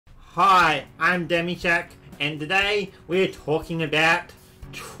Hi, I'm Demi, and today we're talking about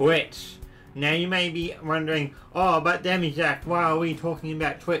Twitch. Now you may be wondering, oh, but Demi, why are we talking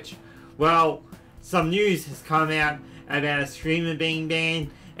about Twitch? Well, some news has come out about a streamer being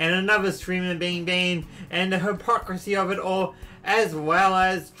banned, and another streamer being banned, and the hypocrisy of it all, as well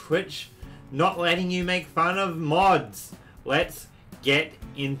as Twitch not letting you make fun of mods. Let's get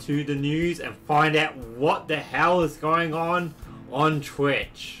into the news and find out what the hell is going on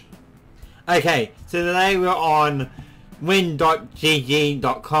Twitch. Okay, so today we're on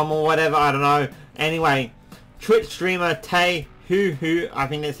win.gg.com or whatever, I don't know. Anyway, Twitch streamer tayhuhu, I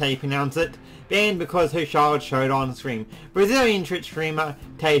think that's how you pronounce it, banned because her child showed on stream. Brazilian Twitch streamer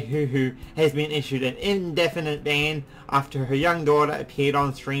tayhuhu has been issued an indefinite ban after her young daughter appeared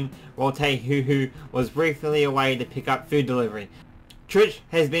on stream while tayhuhu was briefly away to pick up food delivery. Twitch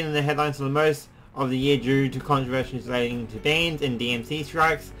has been in the headlines for the most of the year due to controversies relating to bans and DMC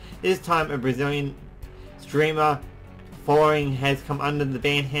strikes. This time a Brazilian streamer following has come under the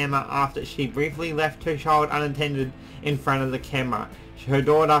ban hammer after she briefly left her child unattended in front of the camera. Her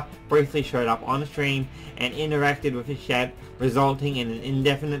daughter briefly showed up on stream and interacted with his chat, resulting in an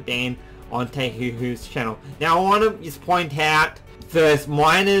indefinite ban on tayhuhu's channel. Now I want to just point out first,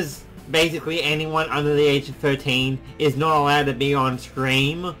 minors, basically anyone under the age of 13 is not allowed to be on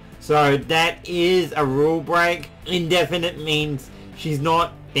stream. So that is a rule break. Indefinite means she's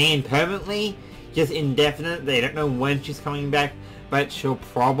not banned permanently, just indefinite. They don't know when she's coming back, but she'll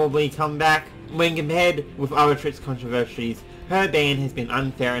probably come back. When compared with other Twitch controversies, her ban has been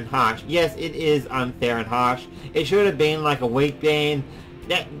unfair and harsh. Yes, it is unfair and harsh. It should have been like a week ban.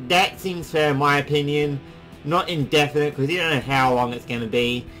 That seems fair in my opinion. Not indefinite, because you don't know how long it's going to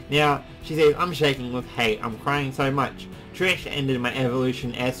be. Now, she says, I'm shaking with hate. I'm crying so much. Twitch ended my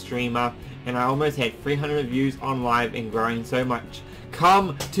evolution as streamer, and I almost had 300 views on live and growing so much.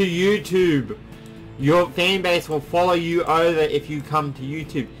 Come to YouTube. Your fan base will follow you over if you come to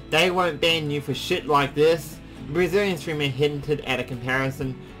YouTube. They won't ban you for shit like this. The Brazilian streamer hinted at a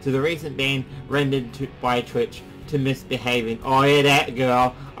comparison to the recent ban rendered by Twitch to misbehavin. Oh yeah, that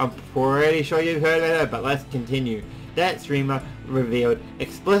girl. I'm pretty sure you've heard of her, but let's continue. That streamer revealed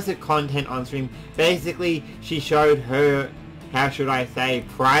explicit content on stream. Basically, she showed her, how should I say,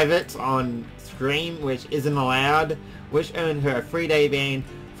 privates on stream, which isn't allowed, which earned her a 3-day ban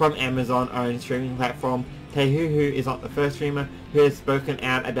from Amazon-owned streaming platform. tayhuhu is not the first streamer who has spoken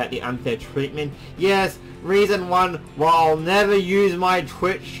out about the unfair treatment. Yes, reason one, why I'll never use my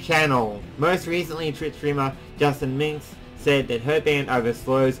Twitch channel. Most recently, Twitch streamer Justin Minks said that her ban over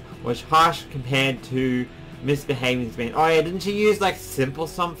slows was harsh compared to misbehavin's ban. Oh yeah, didn't she use like simp or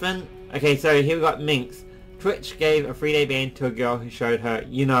something? Okay, so here we got Minks. Twitch gave a 3-day ban to a girl who showed her,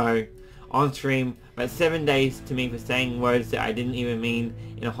 you know, on stream, but 7 days to me for saying words that I didn't even mean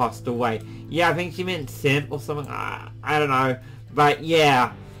in a hostile way. Yeah, I think she meant simp or something. I don't know. But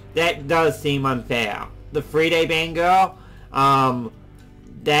yeah, that does seem unfair. The 3-day ban girl,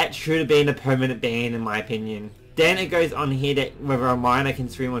 that should have been a permanent ban in my opinion. Then it goes on here that whether a minor can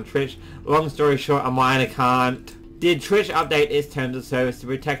stream on Twitch. Long story short, a minor can't. Did Twitch update its terms of service to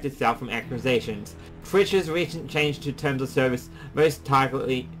protect itself from accusations? Twitch's recent change to terms of service most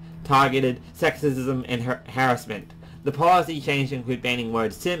targeted sexism and harassment. The policy change include banning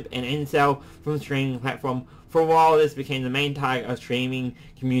words simp and incel from streaming platform. For a while, this became the main target of streaming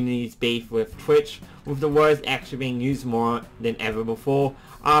community's beef with Twitch, with the words actually being used more than ever before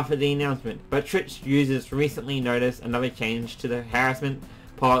after the announcement. But Twitch users recently noticed another change to the harassment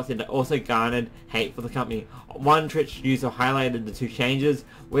policy that also garnered hate for the company. One Twitch user highlighted the two changes,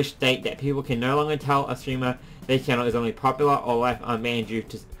 which state that people can no longer tell a streamer their channel is only popular or left unbanned due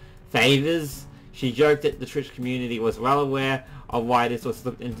to favors. She joked that the Twitch community was well aware of why this was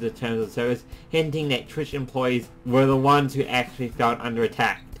slipped into the terms of service, hinting that Twitch employees were the ones who actually felt under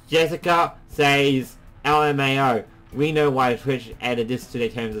attack. Jessica says, LMAO, we know why Twitch added this to their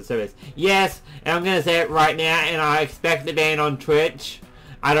terms of service. Yes, and I'm going to say it right now, and I expect the ban on Twitch.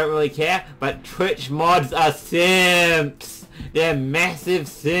 I don't really care, but Twitch mods are simps. They're massive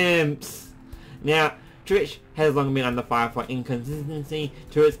simps. Now, Twitch has long been under fire for inconsistency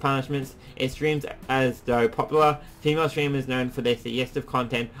to its punishments. It streams as though popular female streamers known for their suggestive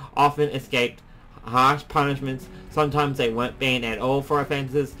content often escaped harsh punishments. Sometimes they weren't banned at all for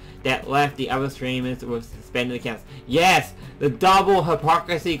offenses that left the other streamers with suspended accounts. Yes, the double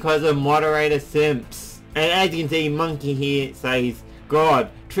hypocrisy because of moderator simps. And as you can see, Monkey here says, God,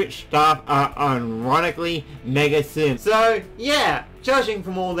 Twitch staff are ironically mega simps. So yeah, judging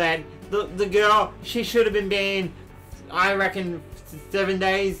from all that, the girl, she should have been banned. I reckon 7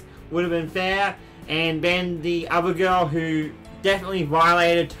 days would have been fair, and ban the other girl who definitely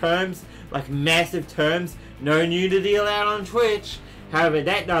violated terms, like massive terms. No nudity allowed on Twitch. However,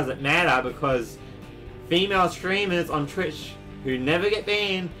 that doesn't matter because female streamers on Twitch who never get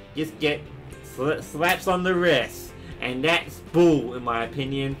banned just get slaps on the wrist. And that's bull, in my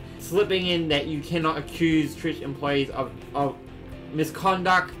opinion. Slipping in that you cannot accuse Twitch employees of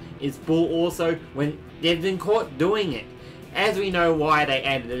misconduct is bull also when they've been caught doing it. As we know why they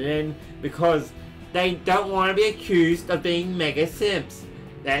added it in, because they don't want to be accused of being mega simps.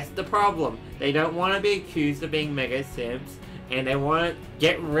 That's the problem. They don't want to be accused of being mega simps, and they want to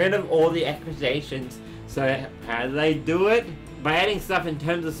get rid of all the accusations. So how do they do it? By adding stuff in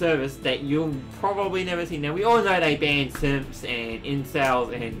terms of service that you'll probably never see. Now, we all know they banned simps and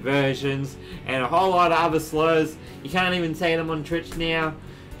incels and versions and a whole lot of other slurs. You can't even say them on Twitch now.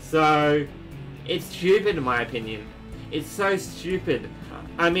 So, it's stupid in my opinion. It's so stupid.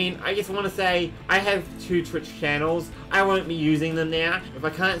 I mean, I just want to say, I have 2 Twitch channels. I won't be using them now. If I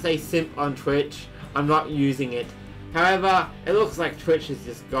can't say simp on Twitch, I'm not using it. However, it looks like Twitch has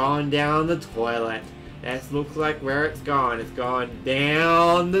just gone down the toilet. That looks like where it's gone. It's gone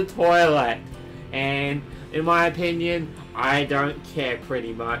down the toilet. And in my opinion, I don't care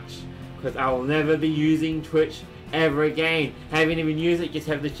pretty much. Because I will never be using Twitch ever again. Haven't even used it, just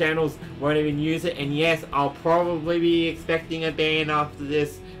have the channels, won't even use it. And yes, I'll probably be expecting a ban after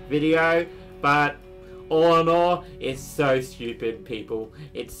this video. But all in all, it's so stupid, people.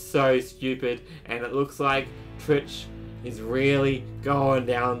 It's so stupid. And it looks like Twitch is really going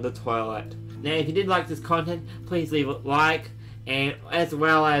down the toilet. Now, if you did like this content, please leave a like, and as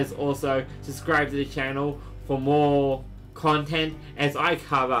well as also subscribe to the channel for more content as I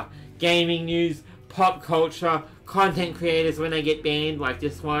cover gaming news, pop culture, content creators when they get banned like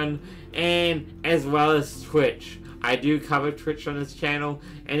this one, and as well as Twitch. I do cover Twitch on this channel,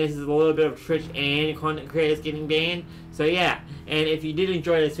 and this is a little bit of Twitch and content creators getting banned. So yeah, and if you did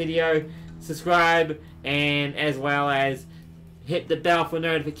enjoy this video, subscribe, and as well as hit the bell for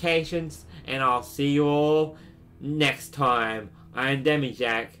notifications. And I'll see you all next time. I'm Demi.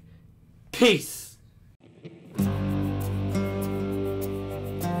 Peace!